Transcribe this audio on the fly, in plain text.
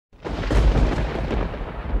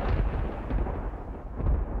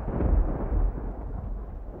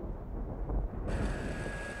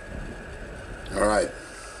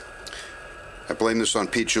blame this on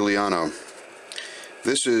Pete Giuliano.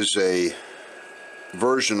 This is a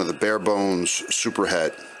version of the Barebones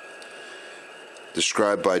Superhet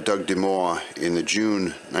described by Doug DeMaw in the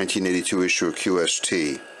June 1982 issue of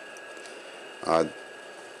QST.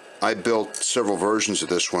 I built several versions of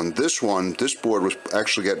this one. This board was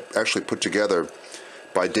actually put together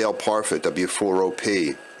by Dale Parfit,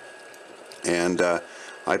 W4OP, and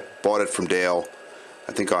I bought it from Dale,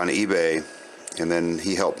 I think on eBay, and then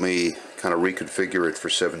he helped me kind of reconfigure it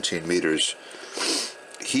for 17 meters.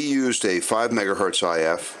 He used a 5 megahertz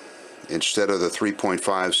IF instead of the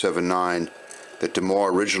 3.579 that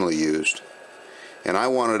DeMaw originally used, and I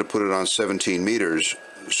wanted to put it on 17 meters,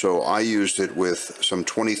 so I used it with some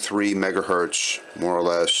 23 megahertz, more or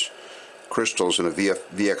less, crystals in a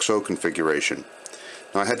VXO configuration.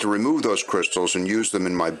 Now I had to remove those crystals and use them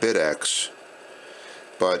in my BitX,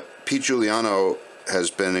 but Pete Giuliano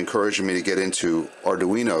has been encouraging me to get into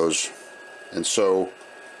Arduinos, and so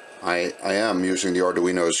I am using the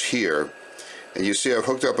Arduinos here. And you see I've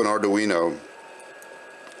hooked up an Arduino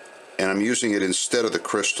and I'm using it instead of the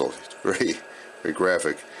crystal. It's very, very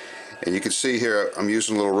graphic. And you can see here I'm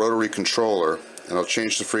using a little rotary controller, and I'll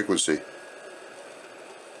change the frequency.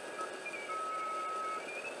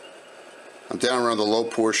 I'm down around the low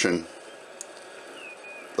portion,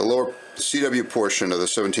 the lower CW portion of the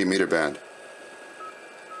 17 meter band.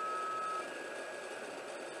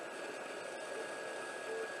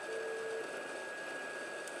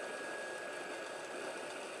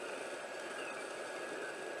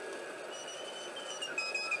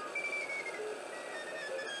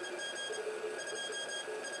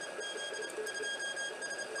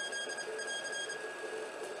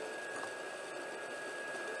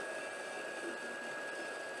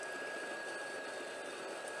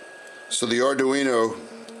 So the Arduino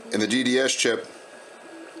and the DDS chip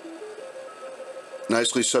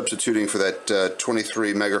nicely substituting for that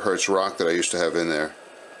 23 megahertz rock that I used to have in there.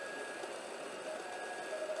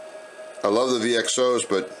 I love the VXOs,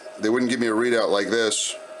 but they wouldn't give me a readout like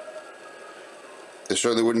this. They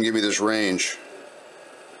certainly wouldn't give me this range.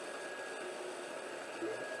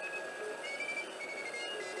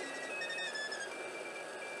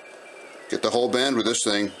 Get the whole band with this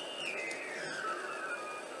thing.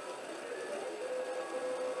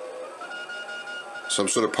 Some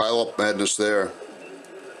sort of pile-up madness there.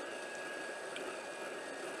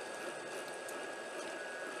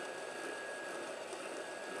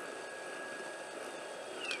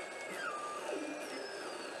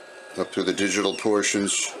 Up through the digital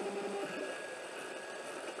portions.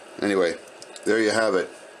 Anyway, there you have it.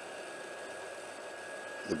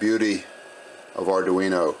 The beauty of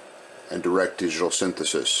Arduino and direct digital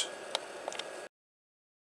synthesis.